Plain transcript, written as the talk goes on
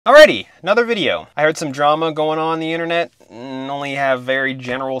Alrighty, another video. I heard some drama going on the internet, only have very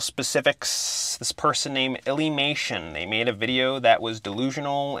general specifics. This person named Illymation, they made a video that was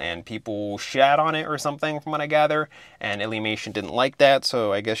delusional and people shat on it or something from what I gather, and Illymation didn't like that,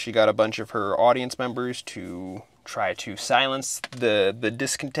 so I guess she got a bunch of her audience members to try to silence the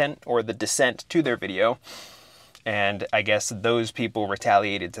discontent or the dissent to their video. And I guess those people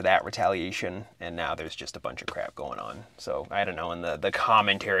retaliated to that retaliation, and now there's just a bunch of crap going on. So, I don't know, in the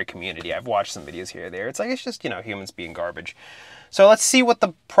commentary community, I've watched some videos here or there. It's like, it's just, you know, humans being garbage. So let's see what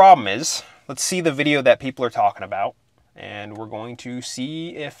the problem is. Let's see the video that people are talking about, and we're going to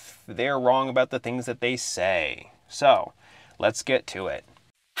see if they're wrong about the things that they say. So, let's get to it.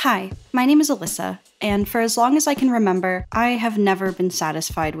 Hi, my name is Alyssa, and for as long as I can remember, I have never been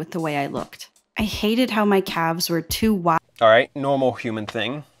satisfied with the way I looked. I hated how my calves were too wide. Alright, normal human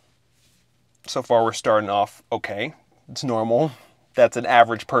thing. So far we're starting off okay. It's normal. That's an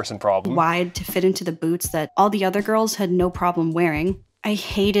average person problem. Wide to fit into the boots that all the other girls had no problem wearing. I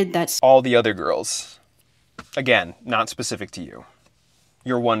hated that. All the other girls. Again, not specific to you.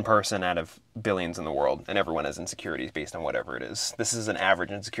 You're one person out of billions in the world, and everyone has insecurities based on whatever it is. This is an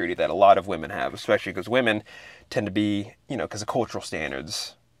average insecurity that a lot of women have, especially because women tend to be, you know, because of cultural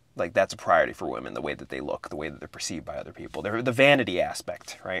standards. Like, that's a priority for women, the way that they look, the way that they're perceived by other people. They're the vanity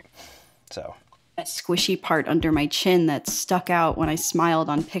aspect, right? So. That squishy part under my chin that stuck out when I smiled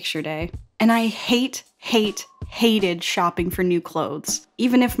on picture day. And I hated shopping for new clothes,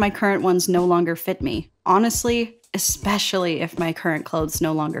 even if my current ones no longer fit me. Honestly, especially if my current clothes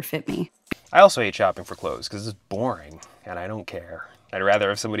no longer fit me. I also hate shopping for clothes because it's boring, and I don't care. I'd rather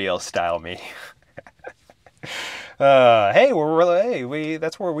have somebody else style me. Hey,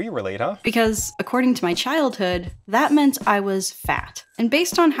 that's where we relate, huh? Because, according to my childhood, that meant I was fat. And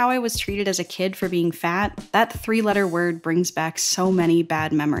based on how I was treated as a kid for being fat, that three-letter word brings back so many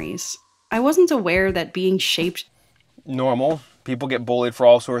bad memories. I wasn't aware that being shaped... Normal. People get bullied for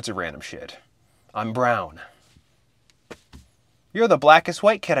all sorts of random shit. I'm brown. You're the blackest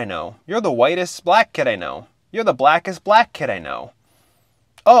white kid I know. You're the whitest black kid I know. You're the blackest black kid I know.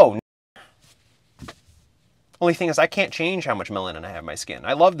 Oh, only thing is, I can't change how much melanin I have in my skin.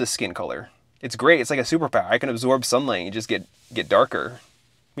 I love this skin color. It's great. It's like a superpower. I can absorb sunlight and just get darker.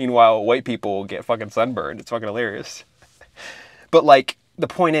 Meanwhile, white people get fucking sunburned. It's fucking hilarious. But, like, the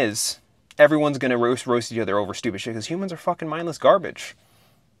point is, everyone's gonna roast each other over stupid shit because humans are fucking mindless garbage.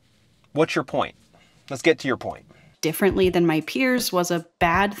 What's your point? Let's get to your point. Differently than my peers was a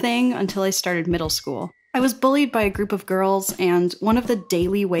bad thing until I started middle school. I was bullied by a group of girls, and one of the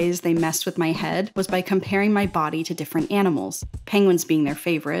daily ways they messed with my head was by comparing my body to different animals, penguins being their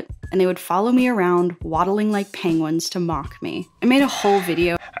favorite, and they would follow me around, waddling like penguins to mock me. I made a whole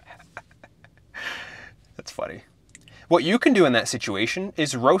video. That's funny. What you can do in that situation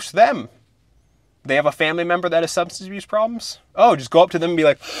is roast them. They have a family member that has substance abuse problems? Oh, just go up to them and be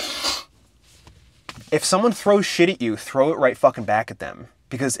like... If someone throws shit at you, throw it right fucking back at them.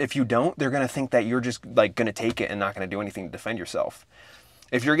 Because if you don't, they're going to think that you're just like going to take it and not going to do anything to defend yourself.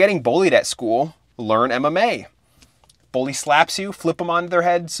 If you're getting bullied at school, learn MMA. Bully slaps you, flip them onto their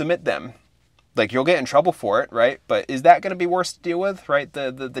head, submit them. Like, you'll get in trouble for it, right? But is that going to be worse to deal with, right?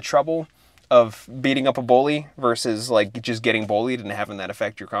 The trouble of beating up a bully versus like just getting bullied and having that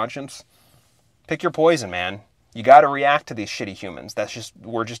affect your conscience? Pick your poison, man. You got to react to these shitty humans.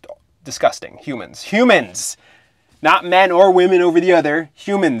 We're just disgusting. Humans! Not men or women over the other.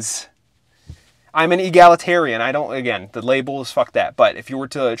 Humans. I'm an egalitarian. Again, the label is fuck that. But if you were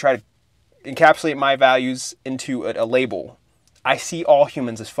to try to encapsulate my values into a label, I see all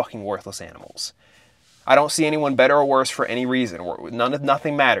humans as fucking worthless animals. I don't see anyone better or worse for any reason.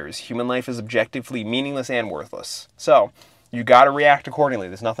 Nothing matters. Human life is objectively meaningless and worthless. So, you gotta react accordingly.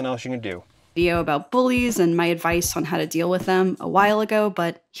 There's nothing else you can do. Video about bullies and my advice on how to deal with them a while ago,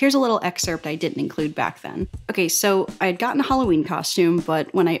 but here's a little excerpt I didn't include back then. Okay, so I had gotten a Halloween costume,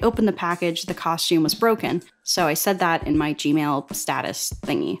 but when I opened the package, the costume was broken, so I said that in my Gmail status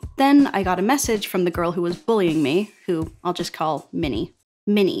thingy. Then I got a message from the girl who was bullying me, who I'll just call Minnie.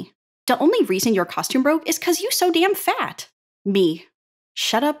 Minnie, the only reason your costume broke is because you're so damn fat. Me,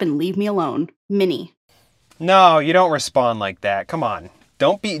 shut up and leave me alone. Minnie. No, you don't respond like that. Come on.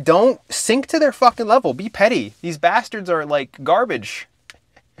 Don't sink to their fucking level. Be petty. These bastards are like garbage.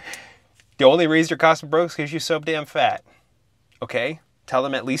 The only reason your costume broke is because you're so damn fat. Okay? Tell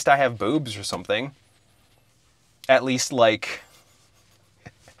them at least I have boobs or something. At least, like,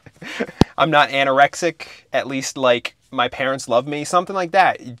 I'm not anorexic. At least, like, my parents love me. Something like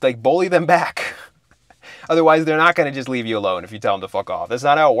that. Like, bully them back. Otherwise, they're not going to just leave you alone if you tell them to fuck off. That's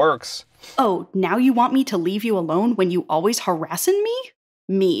not how it works. Oh, now you want me to leave you alone when you always harassing me?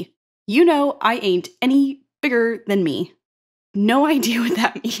 Me. You know I ain't any bigger than me. No idea what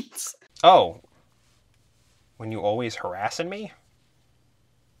that means. Oh. When you always harassing me?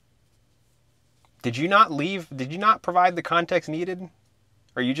 Did you not provide the context needed?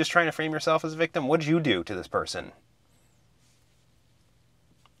 Are you just trying to frame yourself as a victim? What did you do to this person?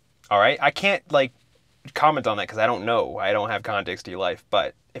 Alright, I can't, comment on that because I don't know. I don't have context to your life.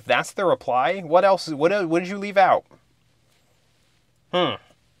 But if that's the reply, what else? What did you leave out?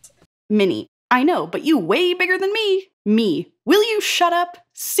 Minnie. I know, but you way bigger than me. Me. Will you shut up?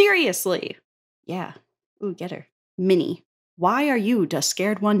 Seriously. Yeah. Ooh, get her. Minnie. Why are you the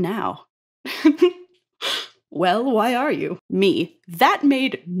scared one now? Well, why are you? Me. That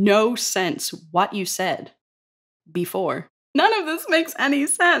made no sense what you said before. None of this makes any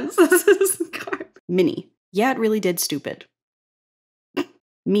sense. This is Minnie. Yeah, it really did, stupid.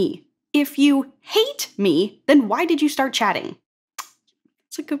 Me. If you hate me, then why did you start chatting?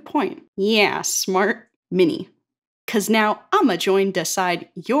 That's a good point. Yeah, smart. Minnie. Cause now I'ma join the side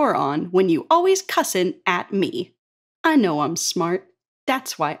you're on when you always cussin' at me. I know I'm smart.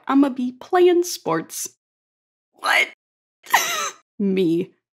 That's why I'ma be playing sports. What?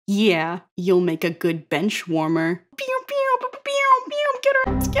 Me. Yeah, you'll make a good bench warmer.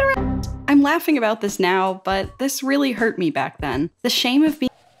 Get her. I'm laughing about this now, but this really hurt me back then. The shame of being.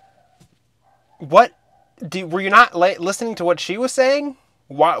 What? Were you not listening to what she was saying?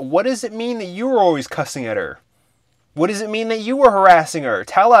 What does it mean that you were always cussing at her? What does it mean that you were harassing her?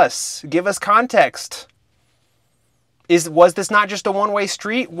 Tell us. Give us context. Was this not just a one-way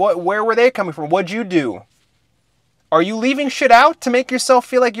street? Where were they coming from? What'd you do? Are you leaving shit out to make yourself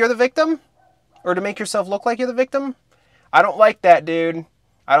feel like you're the victim? Or to make yourself look like you're the victim? I don't like that, dude.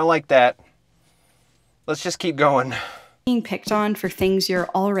 I don't like that. Let's just keep going. Being picked on for things you're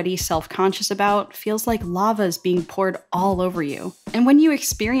already self-conscious about feels like lava is being poured all over you. And when you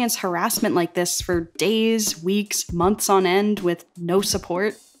experience harassment like this for days, weeks, months on end with no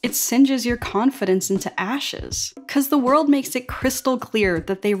support, it singes your confidence into ashes. 'Cause the world makes it crystal clear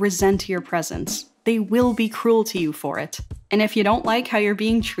that they resent your presence. They will be cruel to you for it. And if you don't like how you're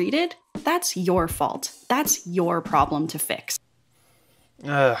being treated, that's your fault. That's your problem to fix.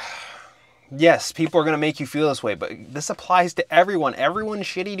 Yes, people are going to make you feel this way, but this applies to everyone. Everyone's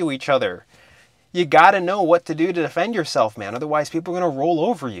shitty to each other. You got to know what to do to defend yourself, man. Otherwise, people are going to roll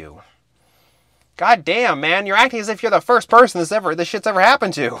over you. God damn, man. You're acting as if you're the first person this shit's ever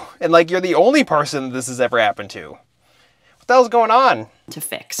happened to. And like you're the only person this has ever happened to. What the hell's going on? To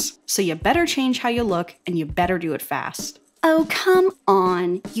fix. So you better change how you look, and you better do it fast. Oh, come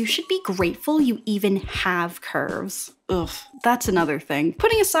on. You should be grateful you even have curves. Ugh, that's another thing.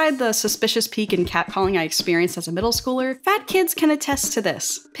 Putting aside the suspicious peek in catcalling I experienced as a middle schooler, fat kids can attest to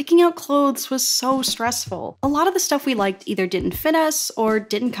this. Picking out clothes was so stressful. A lot of the stuff we liked either didn't fit us or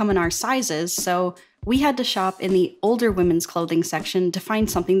didn't come in our sizes, so we had to shop in the older women's clothing section to find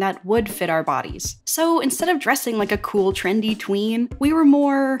something that would fit our bodies. So instead of dressing like a cool, trendy tween, we were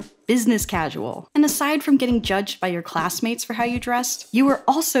more business casual. And aside from getting judged by your classmates for how you dressed, you were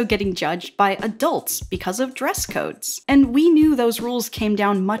also getting judged by adults because of dress codes. And we knew those rules came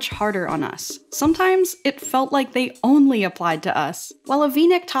down much harder on us. Sometimes it felt like they only applied to us. While a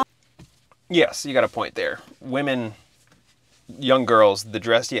V-neck top— Yes, you got a point there. Women, young girls, the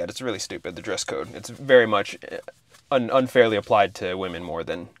dress, yeah, it's really stupid, the dress code. It's very much unfairly applied to women more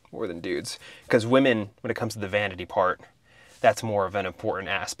than dudes. Because women, when it comes to the vanity part, that's more of an important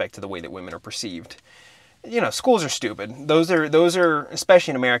aspect to the way that women are perceived. You know, schools are stupid. Those are,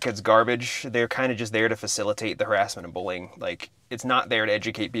 especially in America, it's garbage. They're kind of just there to facilitate the harassment and bullying. Like, it's not there to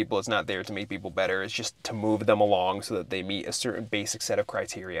educate people. It's not there to make people better. It's just to move them along so that they meet a certain basic set of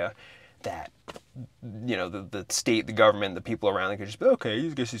criteria that, you know, the state, the government, the people around, they could just be, okay, I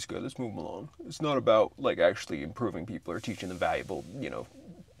guess he's good, let's move him along. It's not about, like, actually improving people or teaching them valuable, you know,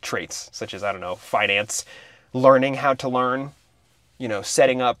 traits, such as, I don't know, finance, learning how to learn, you know,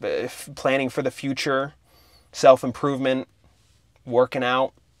 setting up, planning for the future, self-improvement, working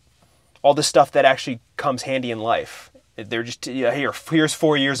out, all the stuff that actually comes handy in life. They're just, yeah, here's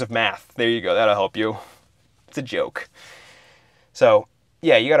 4 years of math. There you go, that'll help you. It's a joke. So,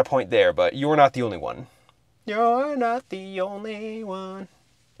 yeah, you got a point there, but you're not the only one. You're not the only one.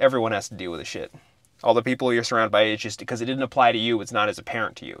 Everyone has to deal with this shit. All the people you're surrounded by, it's just because it didn't apply to you, it's not as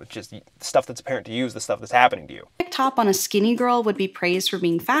apparent to you. It's just the stuff that's apparent to you is the stuff that's happening to you. Top on a skinny girl would be praised for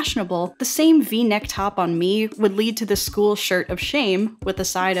being fashionable. The same V-neck top on me would lead to the school shirt of shame with the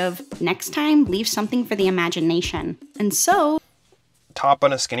side of, next time, leave something for the imagination. And so... Top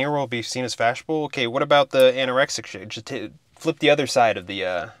on a skinny girl will be seen as fashionable? Okay, what about the anorexic shit? Just flip the other side of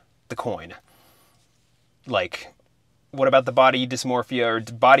the coin. Like, What about the body dysmorphia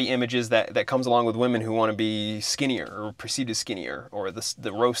or body images that comes along with women who want to be skinnier or perceived as skinnier, or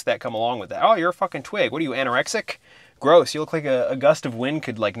the roast that come along with that? Oh, you're a fucking twig. What are you, anorexic? Gross. You look like a gust of wind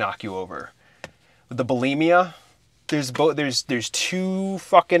could like knock you over. With the bulimia, there's two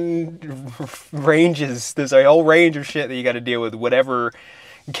fucking ranges. There's a whole range of shit that you got to deal with, whatever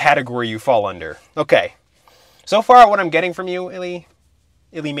category you fall under. Okay. So far, what I'm getting from you,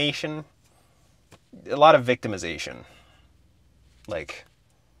 illymation, a lot of victimization. Like,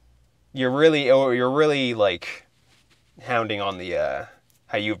 you're really like hounding on the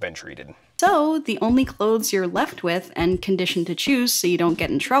how you've been treated. So, the only clothes you're left with and conditioned to choose so you don't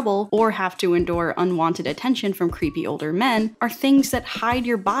get in trouble or have to endure unwanted attention from creepy older men are things that hide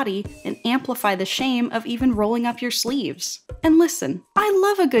your body and amplify the shame of even rolling up your sleeves. And listen, I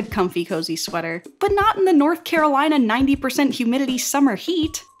love a good comfy cozy sweater, but not in the North Carolina 90% humidity summer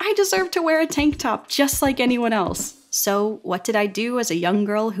heat. I deserve to wear a tank top just like anyone else. So, what did I do as a young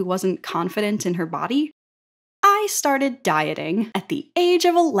girl who wasn't confident in her body? I started dieting. At the age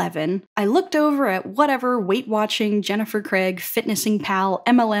of 11, I looked over at whatever weight-watching, Jennifer Craig, fitnessing pal,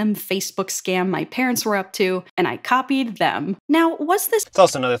 MLM, Facebook scam my parents were up to, and I copied them. Now, was this— It's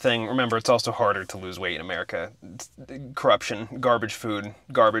also another thing, remember, it's also harder to lose weight in America. It's corruption, garbage food,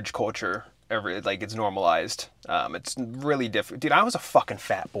 garbage culture, it's normalized. It's really different. Dude, I was a fucking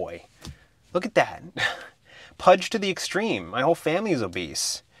fat boy. Look at that. Pudge to the extreme. My whole family is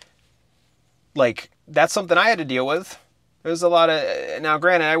obese. Like, that's something I had to deal with. There's a lot of... Now,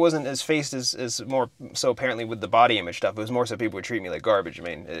 granted, I wasn't as faced as more so apparently with the body image stuff. It was more so people would treat me like garbage, I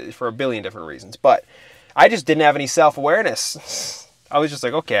mean, for a billion different reasons. But I just didn't have any self-awareness. I was just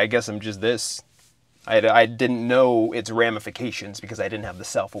like, okay, I guess I'm just this. I didn't know its ramifications because I didn't have the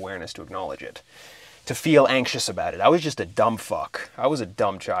self-awareness to acknowledge it. To feel anxious about it. I was just a dumb fuck. I was a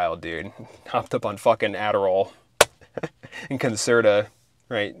dumb child, dude. Hopped up on fucking Adderall and Concerta.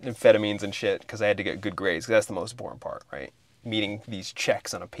 Right, amphetamines and shit, because I had to get good grades, because that's the most important part, right? Meeting these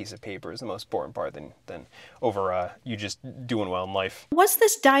checks on a piece of paper is the most important part than over you just doing well in life. Was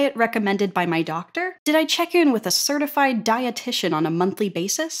this diet recommended by my doctor? Did I check in with a certified dietitian on a monthly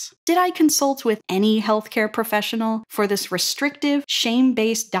basis? Did I consult with any healthcare professional for this restrictive,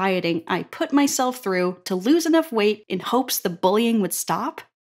 shame-based dieting I put myself through to lose enough weight in hopes the bullying would stop?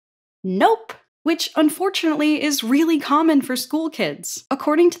 Nope. Which unfortunately is really common for school kids.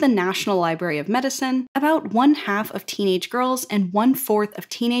 According to the National Library of Medicine, about 1/2 of teenage girls and 1/4 of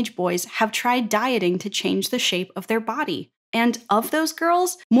teenage boys have tried dieting to change the shape of their body. And of those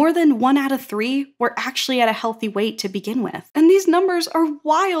girls, more than 1 out of 3 were actually at a healthy weight to begin with. And these numbers are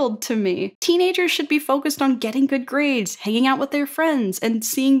wild to me. Teenagers should be focused on getting good grades, hanging out with their friends, and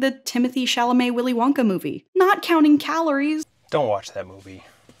seeing the Timothée Chalamet Willy Wonka movie, not counting calories. Don't watch that movie.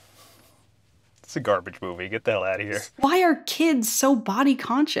 It's a garbage movie. Get the hell out of here. Why are kids so body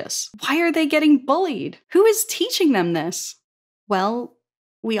conscious? Why are they getting bullied? Who is teaching them this? Well,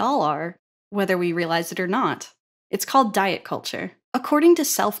 we all are, whether we realize it or not. It's called diet culture. According to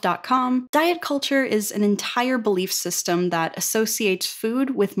self.com, diet culture is an entire belief system that associates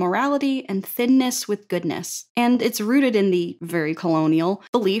food with morality and thinness with goodness. And it's rooted in the very colonial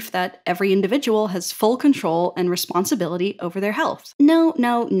belief that every individual has full control and responsibility over their health. No,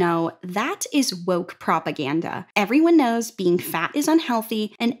 that is woke propaganda. Everyone knows being fat is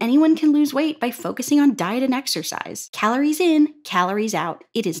unhealthy and anyone can lose weight by focusing on diet and exercise. Calories in, calories out.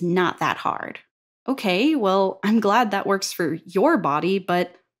 It is not that hard. Okay, well, I'm glad that works for your body,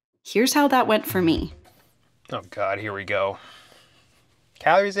 but here's how that went for me. Oh God, here we go.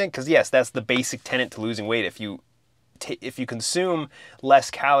 Calories in, because yes, that's the basic tenet to losing weight. If you consume less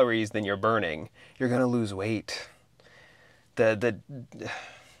calories than you're burning, you're gonna lose weight. There's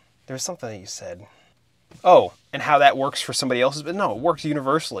something that you said. Oh, and how that works for somebody else's, but no, it works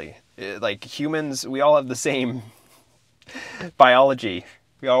universally. Like humans, we all have the same biology.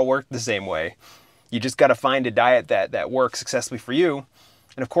 We all work the same way. You just got to find a diet that works successfully for you.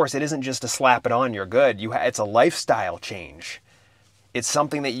 And of course, it isn't just to slap it on, you're good. It's a lifestyle change. It's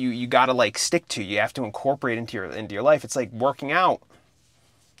something that you got to like stick to. You have to incorporate into your life. It's like working out.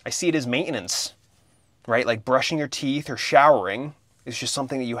 I see it as maintenance, right? Like brushing your teeth or showering is just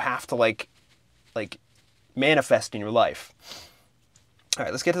something that you have to like manifest in your life. All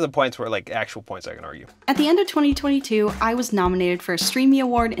right, let's get to the points where, like, actual points I can argue. At the end of 2022, I was nominated for a Streamy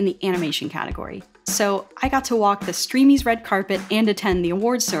Award in the animation category. So I got to walk the Streamy's red carpet and attend the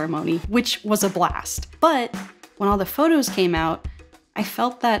awards ceremony, which was a blast. But when all the photos came out, I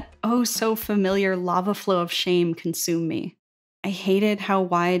felt that oh so familiar lava flow of shame consume me. I hated how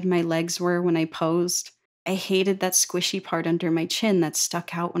wide my legs were when I posed. I hated that squishy part under my chin that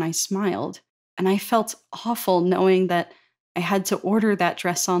stuck out when I smiled. And I felt awful knowing that I had to order that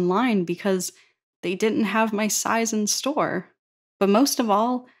dress online because they didn't have my size in store. But most of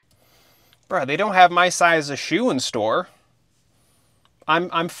all, Bruh, they don't have my size of shoe in store. I'm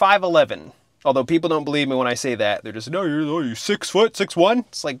 5'11". Although people don't believe me when I say that. They're just, no, you're 6 foot, 6'1".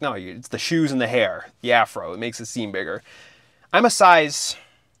 It's like, no, it's the shoes and the hair, the afro. It makes it seem bigger. I'm a size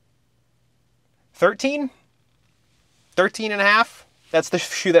 13? 13 and a half? That's the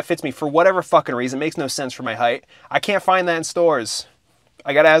shoe that fits me for whatever fucking reason. It makes no sense for my height. I can't find that in stores.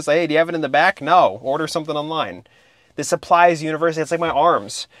 I gotta ask, hey, do you have it in the back? No. Order something online. This applies universally. It's like my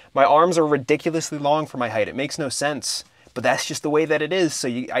arms. My arms are ridiculously long for my height. It makes no sense. But that's just the way that it is, so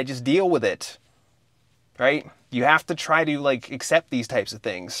I just deal with it. Right? You have to try to, like, accept these types of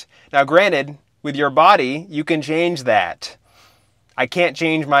things. Now, granted, with your body, you can change that. I can't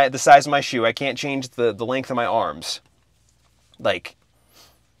change the size of my shoe. I can't change the length of my arms. Like,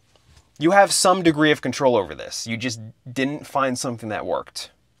 you have some degree of control over this. You just didn't find something that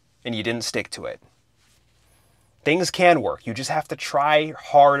worked, and you didn't stick to it. Things can work. You just have to try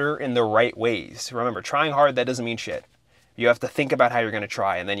harder in the right ways. Remember, trying hard, that doesn't mean shit. You have to think about how you're going to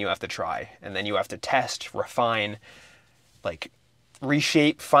try, and then you have to try. And then you have to test, refine, like,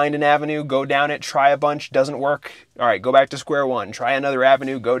 reshape, find an avenue, go down it, try a bunch, doesn't work. All right, go back to square one. Try another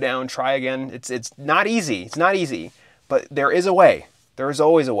avenue, go down, try again. It's not easy. It's not easy. But there is a way. There is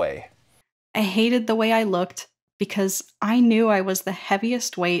always a way. I hated the way I looked because I knew I was the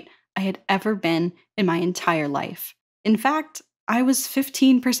heaviest weight I had ever been in my entire life. In fact, I was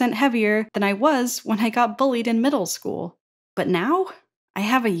 15% heavier than I was when I got bullied in middle school. But now, I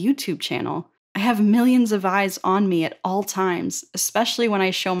have a YouTube channel. I have millions of eyes on me at all times, especially when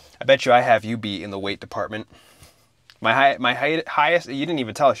I show... I bet you I have you beat in the weight department. My highest, you didn't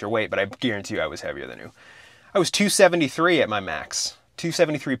even tell us your weight, but I guarantee you I was heavier than you. I was 273 at my max.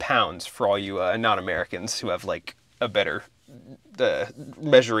 273 pounds for all you non-Americans who have, like, a better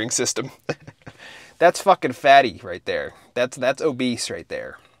measuring system. That's fucking fatty right there. That's obese right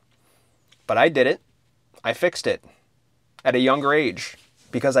there. But I did it. I fixed it at a younger age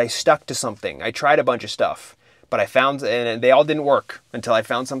because I stuck to something. I tried a bunch of stuff, but I found, and they all didn't work until I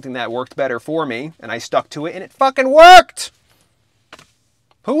found something that worked better for me, and I stuck to it, and it fucking worked!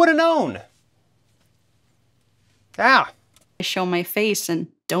 Who would have known? Ah. I show my face and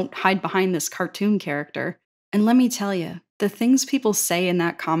don't hide behind this cartoon character. And let me tell you, the things people say in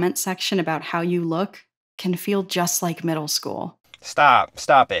that comment section about how you look can feel just like middle school.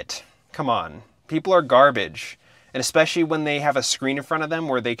 Stop it. Come on. People are garbage. And especially when they have a screen in front of them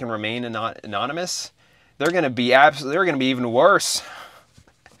where they can remain anonymous, they're going to be even worse.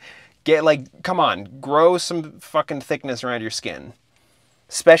 Come on, grow some fucking thickness around your skin.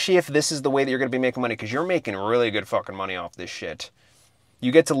 Especially if this is the way that you're going to be making money, because you're making really good fucking money off this shit.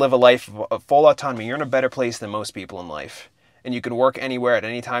 You get to live a life of full autonomy. You're in a better place than most people in life. And you can work anywhere at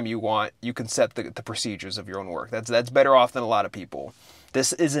any time you want. You can set the procedures of your own work. That's better off than a lot of people.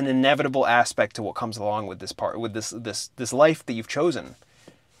 This is an inevitable aspect to what comes along with this life that you've chosen.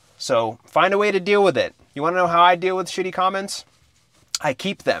 So find a way to deal with it. You want to know how I deal with shitty comments? I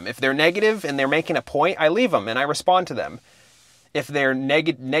keep them. If they're negative and they're making a point, I leave them and I respond to them. If they're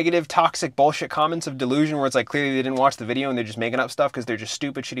negative, toxic bullshit comments of delusion where it's like clearly they didn't watch the video and they're just making up stuff because they're just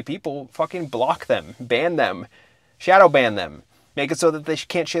stupid, shitty people, fucking block them, ban them, shadow ban them. Make it so that they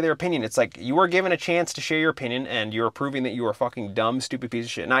can't share their opinion. It's like you were given a chance to share your opinion and you're proving that you are a fucking dumb, stupid piece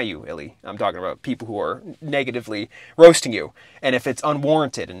of shit. Not you, Illy. I'm talking about people who are negatively roasting you. And if it's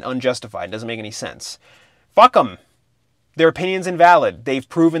unwarranted and unjustified, it doesn't make any sense. Fuck them. Their opinion's invalid. They've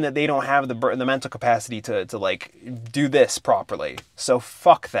proven that they don't have the mental capacity to like do this properly. So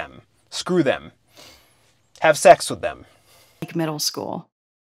fuck them. Screw them. Have sex with them. Like middle school.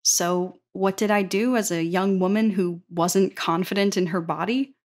 So what did I do as a young woman who wasn't confident in her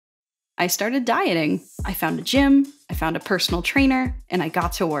body? I started dieting. I found a gym, I found a personal trainer, and I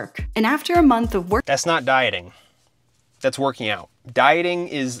got to work. And after a month of work— That's not dieting. That's working out. Dieting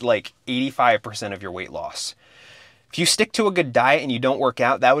is like 85% of your weight loss. If you stick to a good diet and you don't work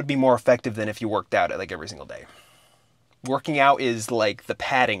out, that would be more effective than if you worked out like every single day. Working out is like the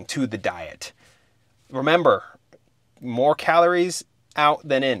padding to the diet. Remember, more calories out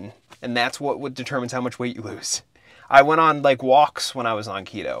than in, and that's what determines how much weight you lose. I went on like walks when I was on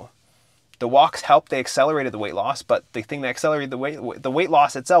keto. The walks helped, they accelerated the weight loss, but the thing that accelerated the weight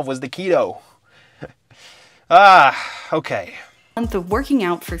loss itself was the keto. Okay. Month of working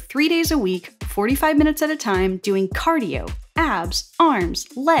out for 3 days a week, 45 minutes at a time, doing cardio, abs, arms,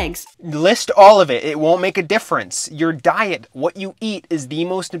 legs. List all of it. It won't make a difference. Your diet, what you eat, is the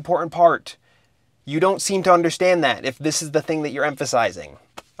most important part. You don't seem to understand that if this is the thing that you're emphasizing,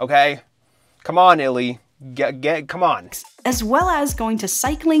 okay? Come on, Illy. Come on. As well as going to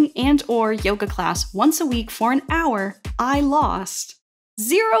cycling and or yoga class once a week for an hour, I lost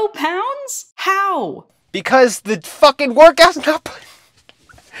 0 pounds? How? Because the fucking workout's not...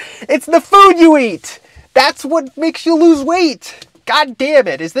 It's the food you eat. That's what makes you lose weight. God damn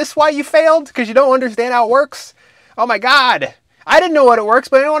it. Is this why you failed? Because you don't understand how it works? Oh my God. I didn't know what it works,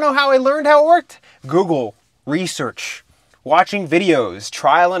 but I don't know how I learned how it worked. Google, research, watching videos,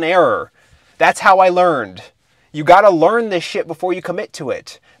 trial and error. That's how I learned. You gotta learn this shit before you commit to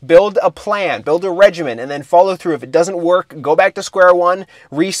it. Build a plan, build a regimen, and then follow through. If it doesn't work, go back to square one,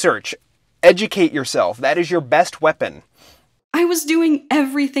 research, educate yourself. That is your best weapon. I was doing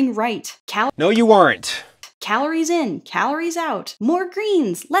everything right. No, you weren't. Calories in, calories out, more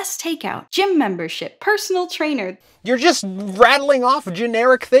greens, less takeout, gym membership, personal trainer. You're just rattling off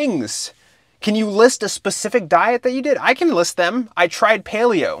generic things. Can you list a specific diet that you did? I can list them. I tried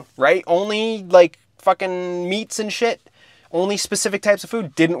paleo, right? Only like fucking meats and shit. Only specific types of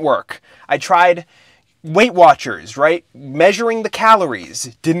food. Didn't work. I tried Weight Watchers, right? Measuring the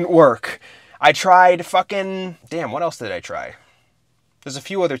calories. Didn't work. I tried fucking... Damn, what else did I try? There's a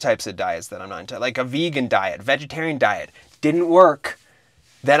few other types of diets that I'm not into. Like a vegan diet, vegetarian diet. Didn't work.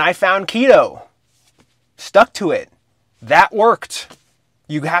 Then I found keto. Stuck to it. That worked.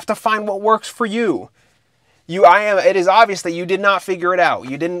 You have to find what works for you. It is obvious that you did not figure it out.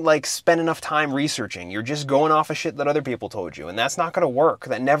 You didn't like spend enough time researching. You're just going off of shit that other people told you. And that's not going to work.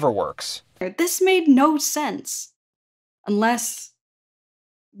 That never works. This made no sense. Unless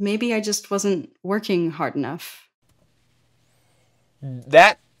maybe I just wasn't working hard enough.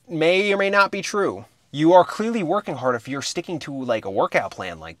 That may or may not be true. You are clearly working hard if you're sticking to like a workout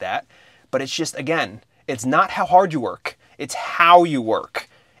plan like that. But it's just, again, it's not how hard you work. It's how you work.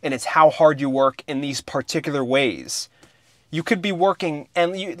 And it's how hard you work in these particular ways. You could be working,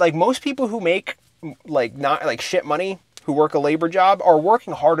 and you, like most people who make like not like shit money, who work a labor job, are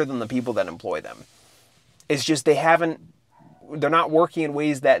working harder than the people that employ them. It's just they're not working in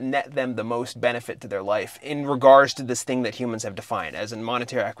ways that net them the most benefit to their life in regards to this thing that humans have defined as in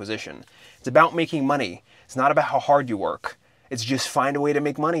monetary acquisition. It's about making money. It's not about how hard you work. It's just find a way to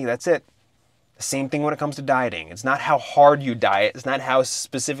make money. That's it. Same thing when it comes to dieting. It's not how hard you diet. It's not how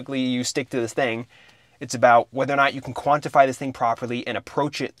specifically you stick to this thing. It's about whether or not you can quantify this thing properly and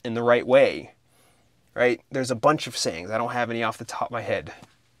approach it in the right way. Right? There's a bunch of sayings. I don't have any off the top of my head.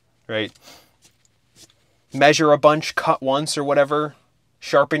 Right? Measure a bunch, cut once or whatever.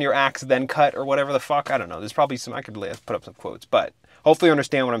 Sharpen your axe, then cut or whatever the fuck. I don't know. There's probably some, I could put up some quotes, but hopefully you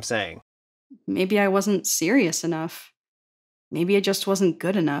understand what I'm saying. Maybe I wasn't serious enough. Maybe I just wasn't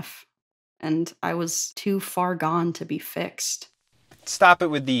good enough. And I was too far gone to be fixed. Stop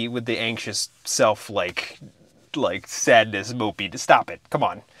it with the anxious self like sadness mopey. Stop it. Come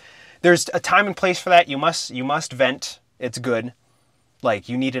on. There's a time and place for that. You must vent. It's good. Like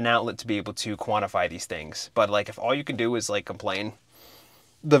you need an outlet to be able to quantify these things. But like if all you can do is like complain,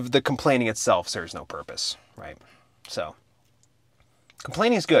 the complaining itself serves no purpose, right? So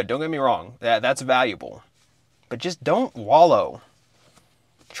complaining is good. Don't get me wrong. That's valuable. But just don't wallow.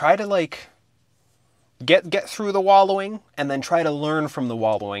 Try to like get through the wallowing and then try to learn from the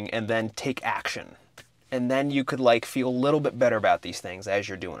wallowing and then take action. And then you could like feel a little bit better about these things as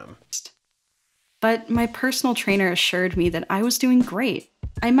you're doing them. But my personal trainer assured me that I was doing great.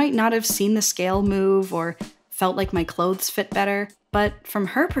 I might not have seen the scale move or felt like my clothes fit better, but from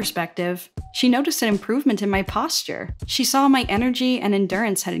her perspective, she noticed an improvement in my posture. She saw my energy and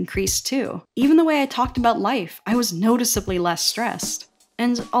endurance had increased too. Even the way I talked about life, I was noticeably less stressed.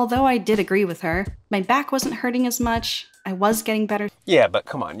 And although I did agree with her, my back wasn't hurting as much, I was getting better. Yeah, but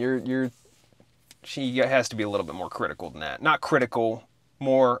come on, she has to be a little bit more critical than that. Not critical,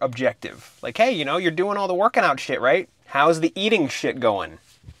 more objective. Like, hey, you know, you're doing all the working out shit, right? How's the eating shit going?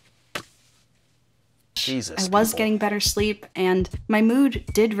 Jesus. I was getting better sleep, and my mood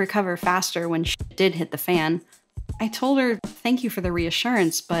did recover faster when shit did hit the fan. I told her thank you for the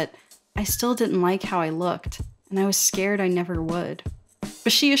reassurance, but I still didn't like how I looked, and I was scared I never would.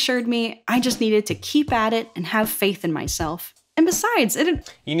 But she assured me I just needed to keep at it and have faith in myself. And besides,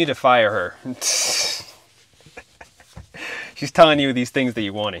 You need to fire her. She's telling you these things that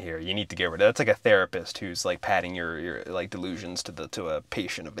you want to hear. You need to get rid of. That's like a therapist who's like patting your like delusions to a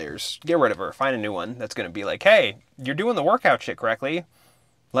patient of theirs. Get rid of her. Find a new one that's going to be like, hey, you're doing the workout shit correctly.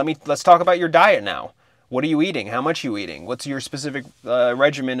 Let's talk about your diet now. What are you eating? How much are you eating? What's your specific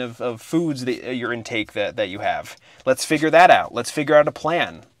regimen of foods that your intake that you have? Let's figure that out. Let's figure out a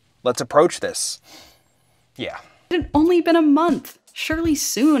plan. Let's approach this. Yeah. It had only been a month. Surely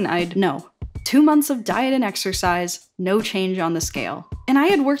soon I'd know. 2 months of diet and exercise, no change on the scale. And I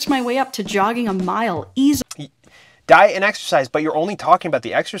had worked my way up to jogging a mile easily. Diet and exercise, but you're only talking about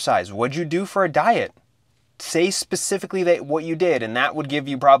the exercise. What'd you do for a diet? Say specifically what you did, and that would give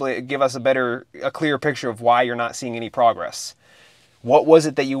us a clearer picture of why you're not seeing any progress. What was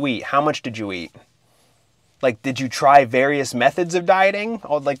it that you eat? How much did you eat? Like, did you try various methods of dieting?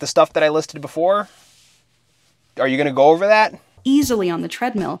 Like the stuff that I listed before? Are you going to go over that? Easily on the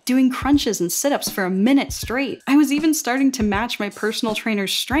treadmill, doing crunches and sit-ups for a minute straight. I was even starting to match my personal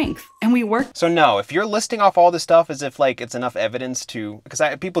trainer's strength, and we worked. So no, if you're listing off all this stuff as if like it's enough evidence to, because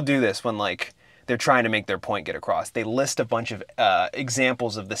people do this when like they're trying to make their point get across. They list a bunch of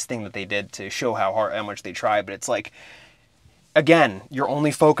examples of this thing that they did to show how much they tried, but it's like, again, you're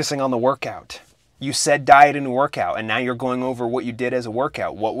only focusing on the workout. You said diet and workout, and now you're going over what you did as a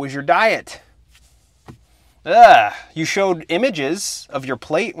workout. What was your diet? You showed images of your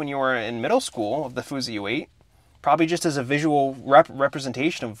plate when you were in middle school of the foods that you ate. Probably just as a visual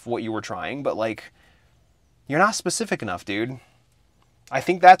representation of what you were trying, but like, you're not specific enough, dude. I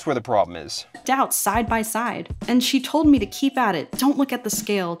think that's where the problem is. Out side by side. And she told me to keep at it. Don't look at the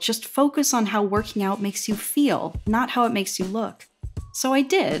scale. Just focus on how working out makes you feel, not how it makes you look. So I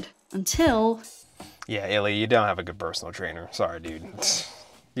did, until... Yeah, Illy, you don't have a good personal trainer. Sorry, dude.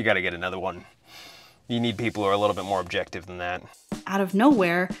 You gotta get another one. You need people who are a little bit more objective than that. Out of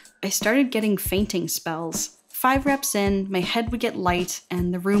nowhere, I started getting fainting spells. 5 reps in, my head would get light,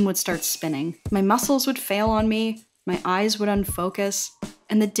 and the room would start spinning. My muscles would fail on me, my eyes would unfocus,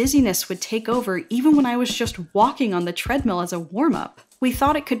 and the dizziness would take over even when I was just walking on the treadmill as a warm-up. We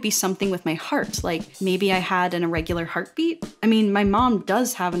thought it could be something with my heart, like maybe I had an irregular heartbeat. I mean, my mom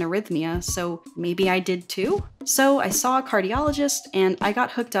does have an arrhythmia, so maybe I did too? So I saw a cardiologist, and I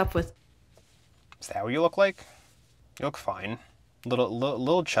got hooked up with... Is that what you look like? You look fine.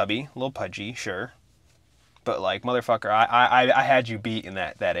 Little chubby, little pudgy, sure. But like, motherfucker, I had you beat in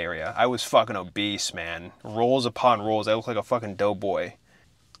that area. I was fucking obese, man. Rolls upon rolls. I look like a fucking doughboy.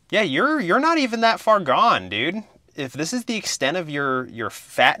 Yeah, you're not even that far gone, dude. If this is the extent of your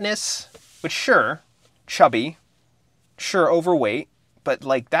fatness, which sure, chubby, sure, overweight, but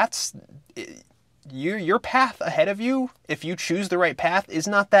like that's your path ahead of you, if you choose the right path, is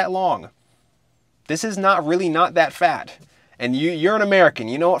not that long. This is not that fat. And you're an American.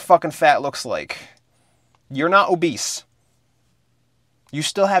 You know what fucking fat looks like. You're not obese. You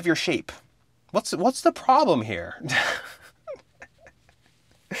still have your shape. What's the problem here?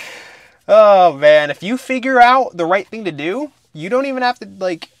 Oh man, if you figure out the right thing to do, you don't even have to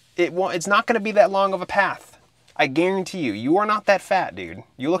like it's not going to be that long of a path. I guarantee you, you are not that fat, dude.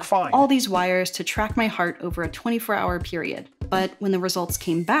 You look fine. All these wires to track my heart over a 24-hour period. But when the results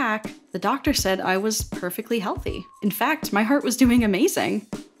came back, the doctor said I was perfectly healthy. In fact, my heart was doing amazing.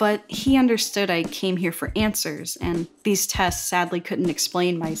 But he understood I came here for answers, and these tests sadly couldn't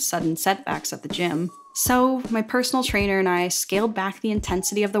explain my sudden setbacks at the gym. So my personal trainer and I scaled back the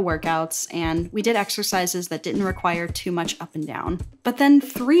intensity of the workouts, and we did exercises that didn't require too much up and down. But then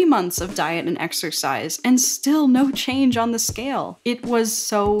 3 months of diet and exercise, and still no change on the scale. It was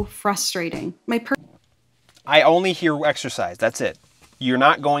so frustrating. I only hear exercise, that's it. You're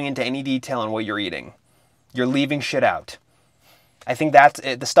not going into any detail on what you're eating. You're leaving shit out. I think that's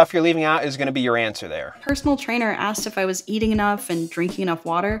it. The stuff you're leaving out is going to be your answer there. Personal trainer asked if I was eating enough and drinking enough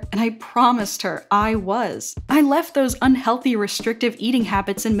water, and I promised her I was. I left those unhealthy, restrictive eating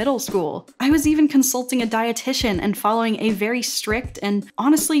habits in middle school. I was even consulting a dietitian and following a very strict and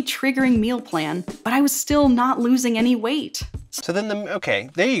honestly triggering meal plan, but I was still not losing any weight. So then,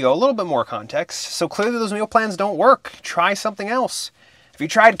 okay, there you go, a little bit more context. So clearly those meal plans don't work. Try something else. Have you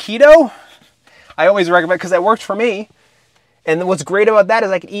tried keto? I always recommend, because that worked for me. And what's great about that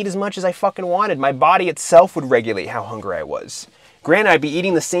is I could eat as much as I fucking wanted. My body itself would regulate how hungry I was. Granted, I'd be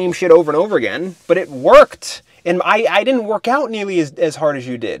eating the same shit over and over again, but it worked. And I didn't work out nearly as hard as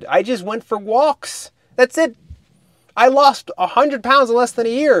you did. I just went for walks. That's it. I lost 100 pounds in less than a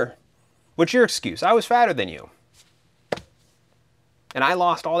year. What's your excuse? I was fatter than you. And I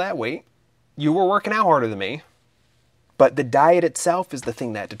lost all that weight. You were working out harder than me. But the diet itself is the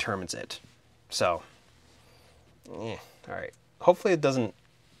thing that determines it. So, yeah. All right. Hopefully it doesn't.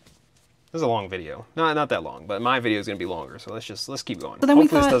 This is a long video. No, not that long, but my video is going to be longer. So let's keep going. So then Hopefully we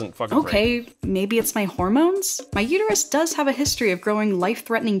thought, this doesn't fucking okay, break. Maybe it's my hormones? My uterus does have a history of growing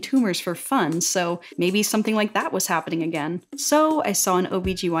life-threatening tumors for fun, so maybe something like that was happening again. So I saw an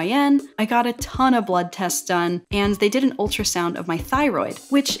OBGYN, I got a ton of blood tests done, and they did an ultrasound of my thyroid,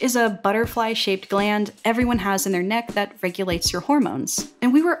 which is a butterfly-shaped gland everyone has in their neck that regulates your hormones.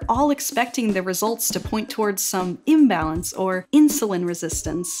 And we were all expecting the results to point towards some imbalance or insulin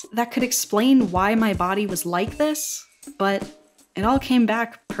resistance that could explain explain why my body was like this, but it all came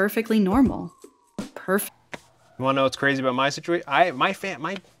back perfectly normal. Perfect. You wanna know what's crazy about my situation? My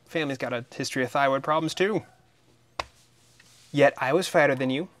family's got a history of thyroid problems too. Yet I was fatter than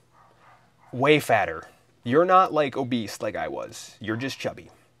you. Way fatter. You're not like obese like I was. You're just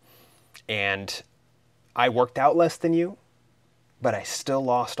chubby. And I worked out less than you, but I still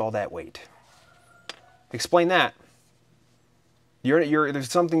lost all that weight. Explain that.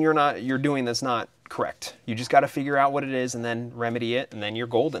 There's something you're doing that's not correct. You just got to figure out what it is and then remedy it, and then you're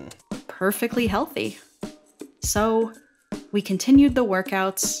golden. Perfectly healthy. So we continued the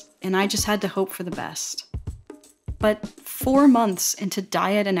workouts, and I just had to hope for the best. But 4 months into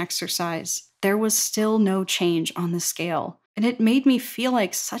diet and exercise, there was still no change on the scale, and it made me feel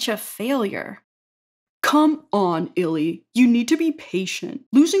like such a failure. Come on, Illy. You need to be patient.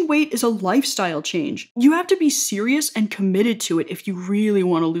 Losing weight is a lifestyle change. You have to be serious and committed to it if you really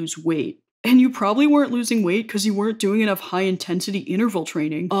want to lose weight. And you probably weren't losing weight because you weren't doing enough high-intensity interval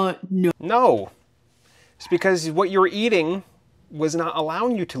training. No. No. It's because what you're eating was not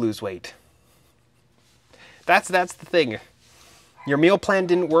allowing you to lose weight. That's the thing. Your meal plan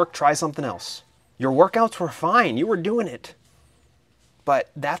didn't work, try something else. Your workouts were fine, you were doing it.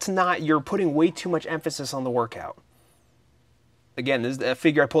 But that's not, you're putting way too much emphasis on the workout. Again, this is a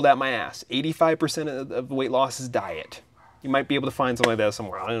figure I pulled out my ass. 85% of weight loss is diet. You might be able to find something like that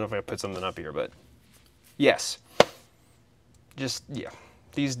somewhere. I don't know if I put something up here, but yes. Just, yeah.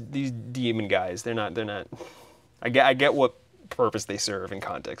 These demon guys, they're not, I get what purpose they serve in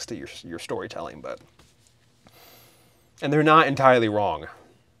context to your storytelling, but, and they're not entirely wrong.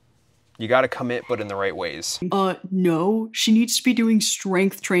 You gotta commit, but in the right ways. No, she needs to be doing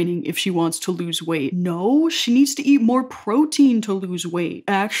strength training if she wants to lose weight. No, she needs to eat more protein to lose weight.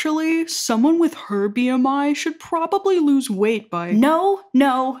 Actually, someone with her BMI should probably lose weight by— No.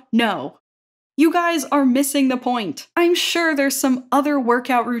 You guys are missing the point. I'm sure there's some other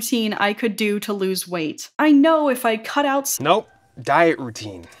workout routine I could do to lose weight. I know if I cut out— Nope. Diet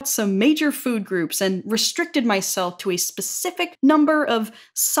routine. Some major food groups and restricted myself to a specific number of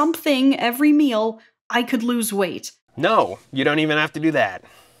something every meal, I could lose weight. No, you don't even have to do that.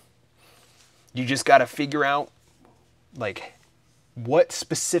 You just got to figure out, like, what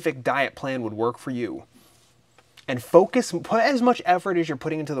specific diet plan would work for you. And focus, put as much effort as you're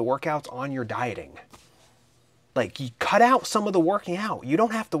putting into the workouts on your dieting. Like, you cut out some of the working out. You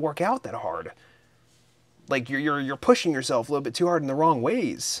don't have to work out that hard. Like, you're pushing yourself a little bit too hard in the wrong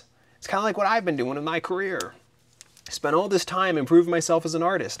ways. It's kind of like what I've been doing in my career. I spent all this time improving myself as an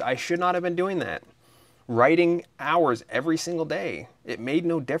artist. I should not have been doing that. Writing hours every single day. It made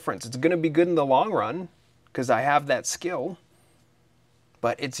no difference. It's going to be good in the long run because I have that skill.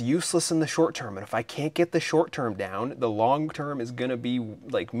 But it's useless in the short term. And if I can't get the short term down, the long term is going to be,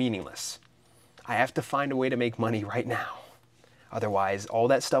 like, meaningless. I have to find a way to make money right now. Otherwise, all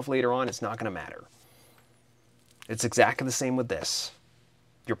that stuff later on, it's not going to matter. It's exactly the same with this.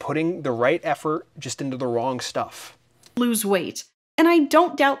 You're putting the right effort just into the wrong stuff. Lose weight. And I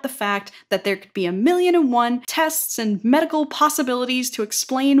don't doubt the fact that there could be 1,000,001 tests and medical possibilities to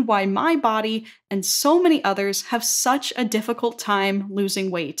explain why my body and so many others have such a difficult time losing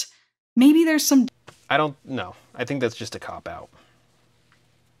weight. Maybe there's some— I don't know. I think that's just a cop-out.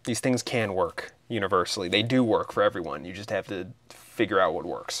 These things can work universally. They do work for everyone. You just have to figure out what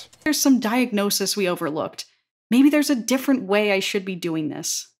works. There's some diagnosis we overlooked. Maybe there's a different way I should be doing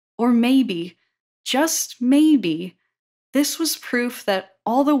this. Or maybe, just maybe, this was proof that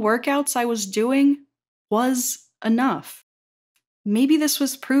all the workouts I was doing was enough. Maybe this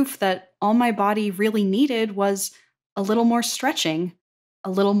was proof that all my body really needed was a little more stretching,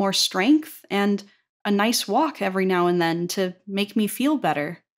 a little more strength, and a nice walk every now and then to make me feel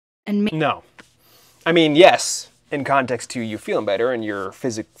better. And no. I mean, yes, in context to you feeling better and your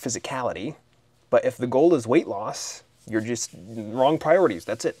physicality. But if the goal is weight loss, you're just wrong priorities.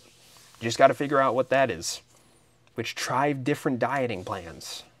 That's it. You just got to figure out what that is. Which, try different dieting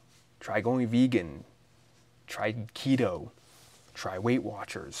plans. Try going vegan. Try keto. Try Weight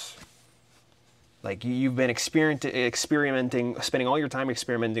Watchers. Like, you've been experimenting, spending all your time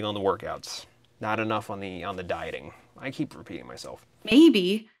experimenting on the workouts. Not enough on the dieting. I keep repeating myself.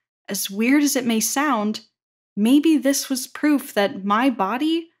 Maybe, as weird as it may sound, maybe this was proof that my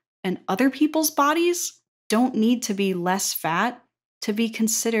body and other people's bodies don't need to be less fat to be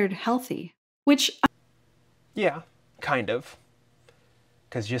considered healthy. Which— Yeah, kind of.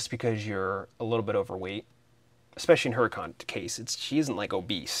 Because just because you're a little bit overweight, especially in her case, she isn't like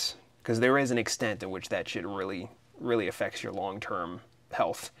obese. Because there is an extent in which that shit really, really affects your long-term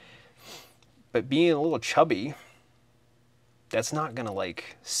health. But being a little chubby, That's not gonna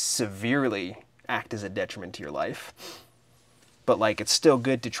like severely act as a detriment to your life. But like, it's still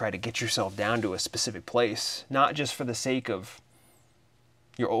good to try to get yourself down to a specific place, not just for the sake of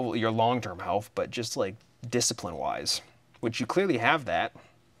your long-term health, but just like discipline-wise, which you clearly have that.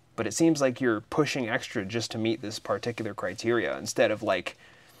 But it seems like you're pushing extra just to meet this particular criteria instead of like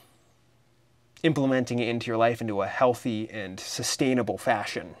implementing it into your life into a healthy and sustainable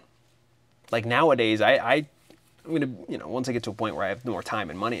fashion. Like nowadays, I'm gonna, once I get to a point where I have more time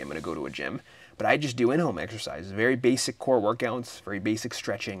and money, I'm gonna go to a gym. But I just do in-home exercise, very basic core workouts, very basic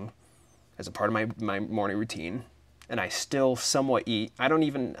stretching as a part of my morning routine. And I still somewhat eat. I don't do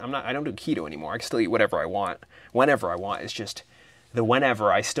keto anymore. I can still eat whatever I want, whenever I want. It's just the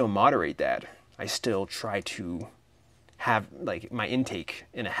whenever, I still moderate that. I still try to have like my intake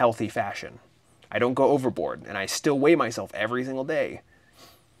in a healthy fashion. I don't go overboard, and I still weigh myself every single day.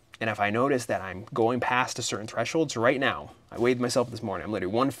 And if I notice that I'm going past a certain threshold, so right now, I weighed myself this morning. I'm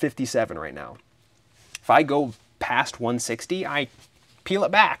literally 157 right now. If I go past 160, I peel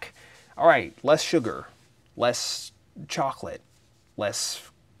it back. All right, less sugar, less chocolate, less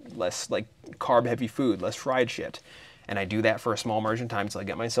like carb heavy food, less fried shit. And I do that for a small margin of time until I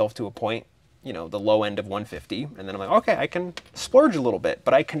get myself to a point, the low end of 150. And then I'm like, okay, I can splurge a little bit,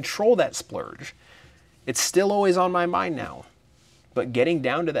 but I control that splurge. It's still always on my mind now. But getting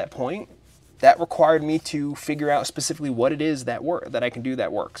down to that point, that required me to figure out specifically what it is that I can do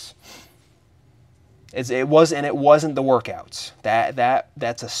that works. It wasn't the workouts.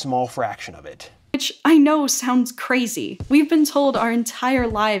 That's a small fraction of it. Which I know sounds crazy. We've been told our entire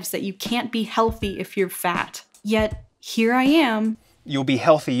lives that you can't be healthy if you're fat. Yet, here I am. You'll be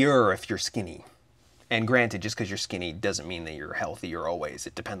healthier if you're skinny. And granted, just because you're skinny doesn't mean that you're healthier always.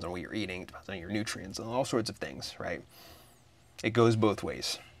 It depends on what you're eating, it depends on your nutrients, and all sorts of things, right? It goes both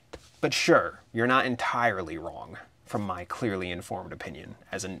ways. But sure, you're not entirely wrong from my clearly informed opinion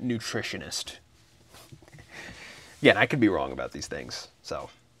as a nutritionist. Again, I could be wrong about these things, so.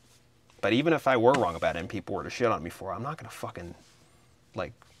 But even if I were wrong about it and people were to shit on me for it, I'm not gonna fucking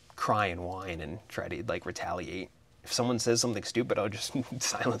like cry and whine and try to like retaliate. If someone says something stupid, I'll just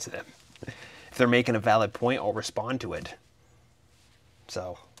silence them. If they're making a valid point, I'll respond to it.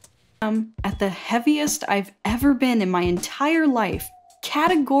 So. At the heaviest I've ever been in my entire life,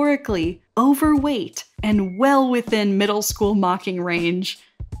 categorically overweight and well within middle school mocking range,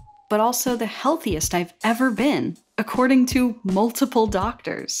 but also the healthiest I've ever been, according to multiple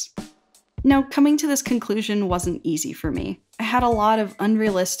doctors. Now, coming to this conclusion wasn't easy for me. I had a lot of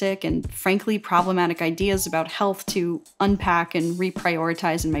unrealistic and frankly problematic ideas about health to unpack and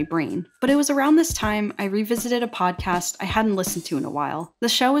reprioritize in my brain. But it was around this time I revisited a podcast I hadn't listened to in a while. The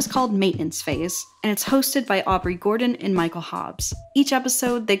show is called Maintenance Phase, and it's hosted by Aubrey Gordon and Michael Hobbs. Each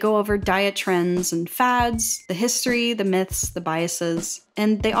episode, they go over diet trends and fads, the history, the myths, the biases,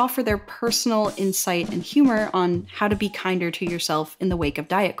 and they offer their personal insight and humor on how to be kinder to yourself in the wake of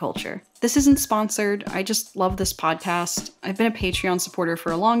diet culture. This isn't sponsored, I just love this podcast. I've been a Patreon supporter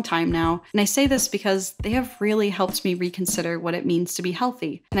for a long time now, and I say this because they have really helped me reconsider what it means to be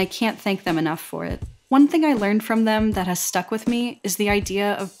healthy, and I can't thank them enough for it. One thing I learned from them that has stuck with me is the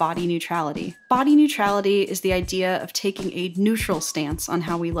idea of body neutrality. Body neutrality is the idea of taking a neutral stance on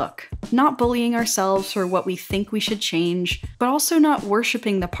how we look. Not bullying ourselves for what we think we should change, but also not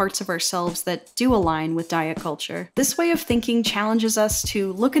worshiping the parts of ourselves that do align with diet culture. This way of thinking challenges us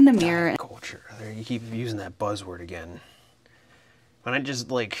to look in the mirror and— Culture. You keep using that buzzword again. Why not just,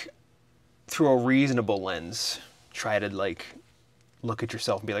 like, through a reasonable lens, try to, like, look at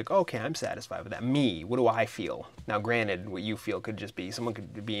yourself and be like, okay, I'm satisfied with that. Me, what do I feel? Now, granted, what you feel could just be, someone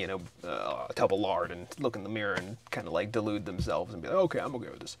could be in a tub of lard and look in the mirror and kind of like delude themselves and be like, okay, I'm okay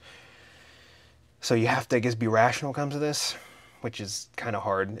with this. So you have to, I guess, be rational when it comes to this, which is kind of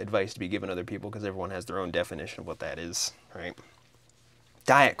hard advice to be given other people because everyone has their own definition of what that is, right?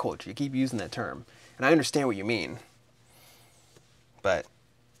 Diet culture, you keep using that term. And I understand what you mean. But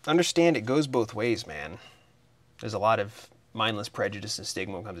understand it goes both ways, man. There's a lot of mindless prejudice and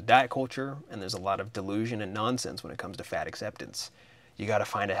stigma when it comes to diet culture, and there's a lot of delusion and nonsense when it comes to fat acceptance. You got to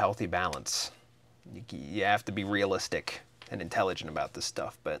find a healthy balance. You have to be realistic and intelligent about this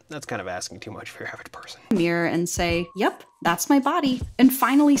stuff, but that's kind of asking too much for your average person. Mirror and say, yep, that's my body, and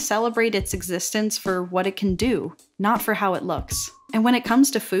finally celebrate its existence for what it can do, not for how it looks. And when it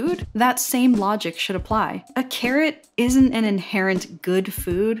comes to food, that same logic should apply. A carrot isn't an inherent good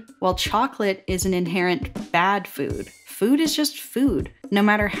food, while chocolate is an inherent bad food. Food is just food, no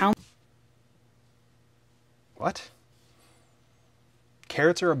matter how— What?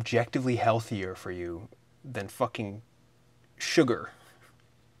 Carrots are objectively healthier for you than fucking sugar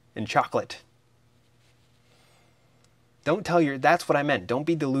and chocolate. Don't tell your, that's what I meant. Don't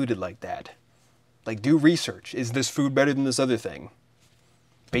be deluded like that. Like, do research. Is this food better than this other thing?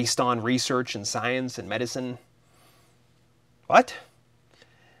 Based on research and science and medicine. What?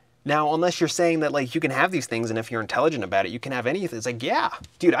 Now, unless you're saying that, like, you can have these things, and if you're intelligent about it, you can have anything. It's like, yeah,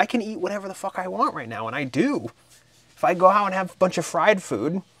 dude, I can eat whatever the fuck I want right now, and I do. If I go out and have a bunch of fried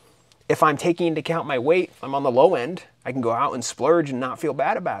food, if I'm taking into account my weight, if I'm on the low end, I can go out and splurge and not feel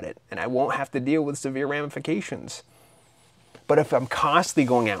bad about it, and I won't have to deal with severe ramifications. But if I'm constantly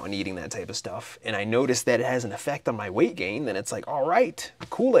going out and eating that type of stuff, and I notice that it has an effect on my weight gain, then it's like, all right,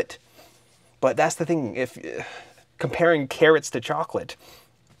 cool it. But that's the thing, if comparing carrots to chocolate,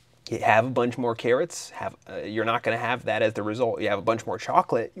 you have a bunch more carrots, you're not going to have that as the result. You have a bunch more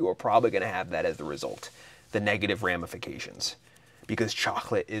chocolate, you are probably going to have that as the result, the negative ramifications. Because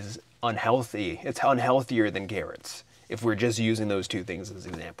chocolate is unhealthy. It's unhealthier than carrots, if we're just using those two things as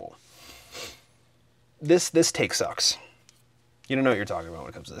an example. This take sucks. You don't know what you're talking about when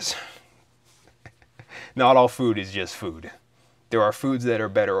it comes to this. Not all food is just food. There are foods that are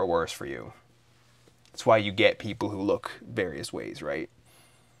better or worse for you. That's why you get people who look various ways, right?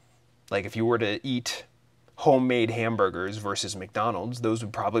 Like if you were to eat homemade hamburgers versus McDonald's, those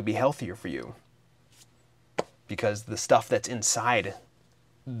would probably be healthier for you. Because the stuff that's inside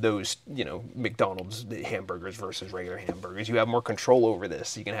those, you know, McDonald's hamburgers versus regular hamburgers, you have more control over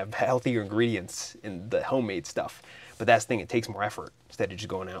this. You can have healthier ingredients in the homemade stuff. But that's the thing, it takes more effort instead of just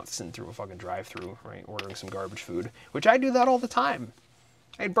going out, sitting through a fucking drive-through, right? Ordering some garbage food, which I do that all the time.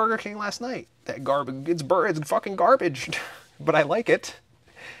 I had Burger King last night. That garbage, it's fucking garbage, but I like it.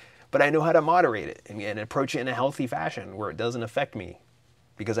 But I know how to moderate it and approach it in a healthy fashion where it doesn't affect me.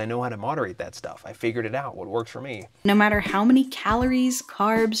 Because I know how to moderate that stuff. I figured it out, what works for me. No matter how many calories,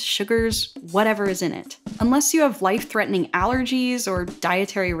 carbs, sugars, whatever is in it. Unless you have life-threatening allergies or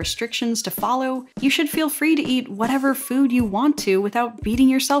dietary restrictions to follow, you should feel free to eat whatever food you want to without beating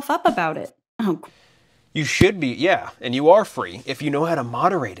yourself up about it. Oh. You should be, yeah, and you are free if you know how to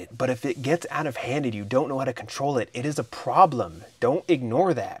moderate it. But if it gets out of hand and you don't know how to control it, it is a problem. Don't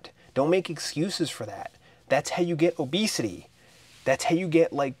ignore that. Don't make excuses for that. That's how you get obesity. That's how you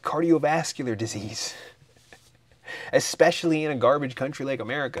get, like, cardiovascular disease. Especially in a garbage country like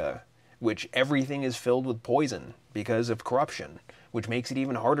America, which everything is filled with poison because of corruption, which makes it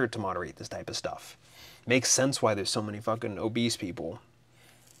even harder to moderate this type of stuff. Makes sense why there's so many fucking obese people,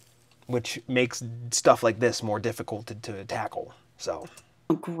 which makes stuff like this more difficult to tackle, so.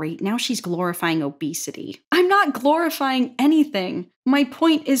 Oh, great, now she's glorifying obesity. I'm not glorifying anything. My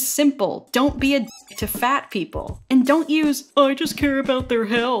point is simple. Don't be a d to fat people. And don't use, I just care about their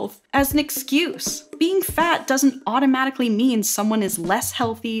health, as an excuse. Being fat doesn't automatically mean someone is less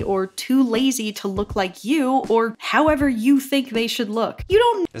healthy or too lazy to look like you or however you think they should look. You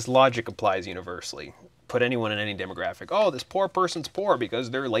don't— This logic applies universally. Put anyone in any demographic. Oh, this poor person's poor because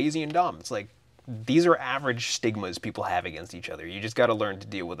they're lazy and dumb. It's like, these are average stigmas people have against each other. You just got to learn to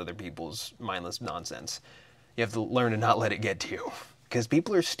deal with other people's mindless nonsense. You have to learn to not let it get to you. Because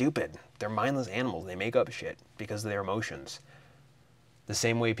people are stupid. They're mindless animals. They make up shit because of their emotions. The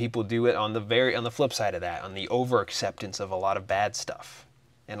same way people do it on the flip side of that, on the over-acceptance of a lot of bad stuff.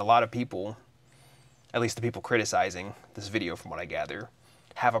 And a lot of people, at least the people criticizing this video from what I gather,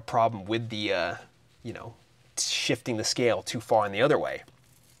 have a problem with the, you know, shifting the scale too far in the other way.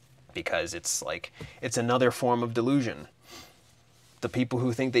 Because it's like, it's another form of delusion. The people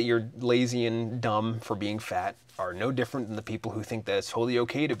who think that you're lazy and dumb for being fat are no different than the people who think that it's totally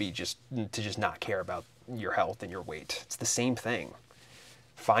okay to just not care about your health and your weight. It's the same thing.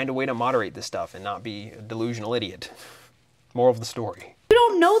 Find a way to moderate this stuff and not be a delusional idiot. Moral of the story. You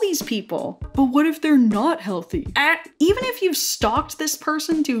don't know these people. But what if they're not healthy? Even if you've stalked this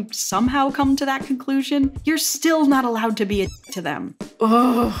person to somehow come to that conclusion, you're still not allowed to be a to them.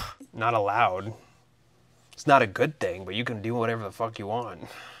 Ugh. Not allowed. It's not a good thing, but you can do whatever the fuck you want.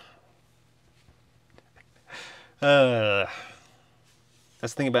 That's the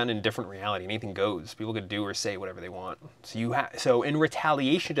thing about an indifferent reality. Anything goes. People can do or say whatever they want. So in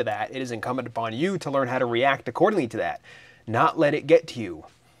retaliation to that, it is incumbent upon you to learn how to react accordingly to that. Not let it get to you.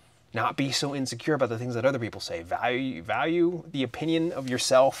 Not be so insecure about the things that other people say. Value the opinion of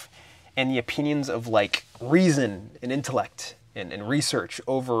yourself and the opinions of, like, reason and intellect and research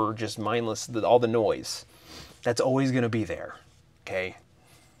over just mindless, all the noise. That's always going to be there. Okay?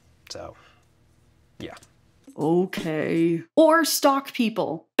 So, yeah. Okay. Or stalk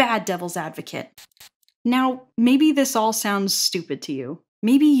people. Bad devil's advocate. Now, maybe this all sounds stupid to you.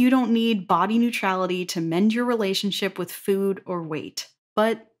 Maybe you don't need body neutrality to mend your relationship with food or weight.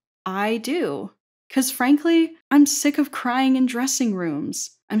 But I do. Because frankly, I'm sick of crying in dressing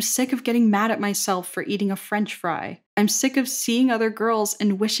rooms. I'm sick of getting mad at myself for eating a French fry. I'm sick of seeing other girls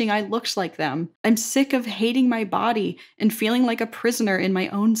and wishing I looked like them. I'm sick of hating my body and feeling like a prisoner in my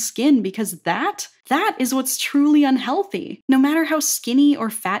own skin because that is what's truly unhealthy. No matter how skinny or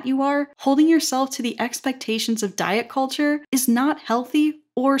fat you are, holding yourself to the expectations of diet culture is not healthy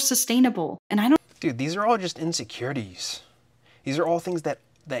or sustainable. And I don't— Dude, these are all just insecurities. These are all things that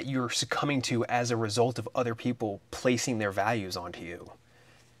you're succumbing to as a result of other people placing their values onto you.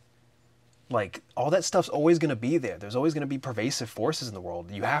 Like, all that stuff's always going to be there. There's always going to be pervasive forces in the world.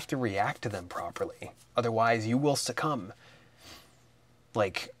 You have to react to them properly. Otherwise, you will succumb.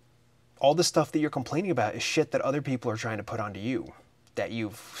 Like, all the stuff that you're complaining about is shit that other people are trying to put onto you, that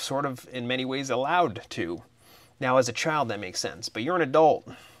you've sort of, in many ways, allowed to. Now, as a child, that makes sense. But you're an adult.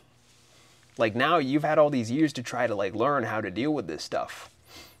 Like, now you've had all these years to try to, like, learn how to deal with this stuff.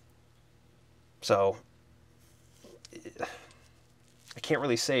 So, I can't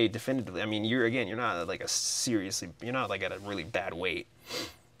really say definitively. I mean, you're not like you're not like at a really bad weight.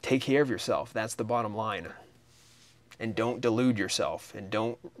 Take care of yourself. That's the bottom line. And don't delude yourself. And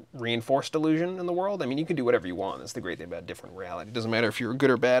don't reinforce delusion in the world. I mean, you can do whatever you want. That's the great thing about different reality. It doesn't matter if you're good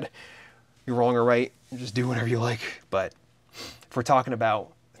or bad, you're wrong or right. You just do whatever you like. But if we're talking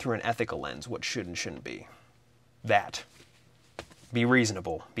about through an ethical lens, what should and shouldn't be, that. Be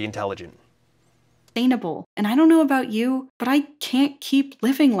reasonable. Be intelligent. Sustainable. And I don't know about you, but I can't keep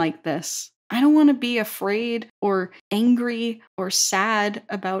living like this. I don't want to be afraid or angry or sad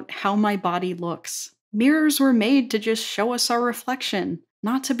about how my body looks. Mirrors were made to just show us our reflection,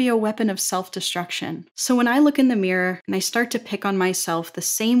 not to be a weapon of self-destruction. So when I look in the mirror and I start to pick on myself the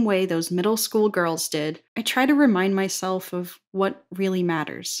same way those middle school girls did, I try to remind myself of what really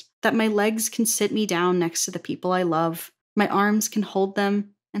matters. That my legs can sit me down next to the people I love. My arms can hold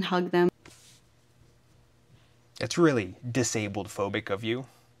them and hug them. It's really disabled phobic of you.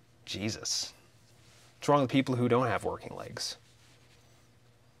 Jesus. What's wrong with people who don't have working legs?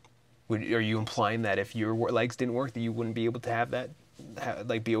 Are you implying that if your legs didn't work, that you wouldn't be able to have that,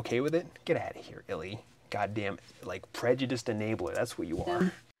 like, be okay with it? Get out of here, Illy. Goddamn, like, prejudiced enabler. That's what you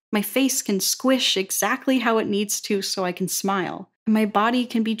are. My face can squish exactly how it needs to so I can smile. And my body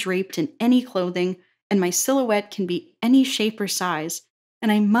can be draped in any clothing, and my silhouette can be any shape or size.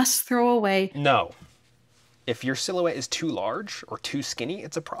 And I must throw away— No. If your silhouette is too large or too skinny,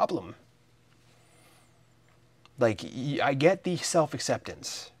 it's a problem. Like, I get the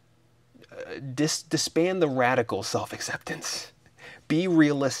self-acceptance. Disband the radical self-acceptance. Be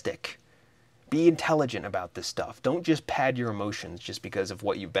realistic. Be intelligent about this stuff. Don't just pad your emotions just because of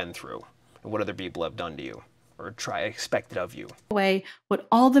what you've been through and what other people have done to you or expected of you. Away what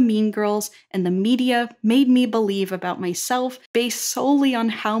all the mean girls and the media made me believe about myself based solely on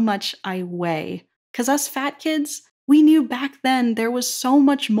how much I weigh. Because us fat kids, we knew back then there was so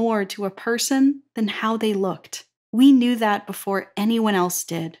much more to a person than how they looked. We knew that before anyone else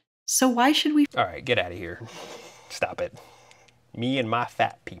did. So why should we— All right, get out of here. Stop it. Me and my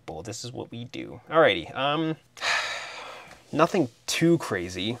fat people, this is what we do. Alrighty, nothing too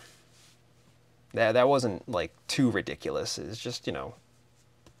crazy. That wasn't, like, too ridiculous. It's just, you know,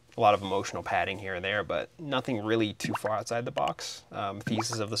 a lot of emotional padding here and there, but nothing really too far outside the box.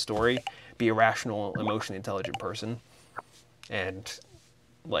 Thesis of the story: be a rational, emotionally intelligent person, and,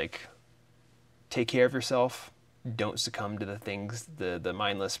 like, take care of yourself. Don't succumb to the things, the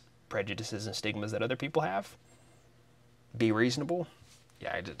mindless prejudices and stigmas that other people have. Be reasonable.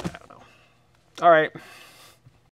 Yeah, I don't know. All right.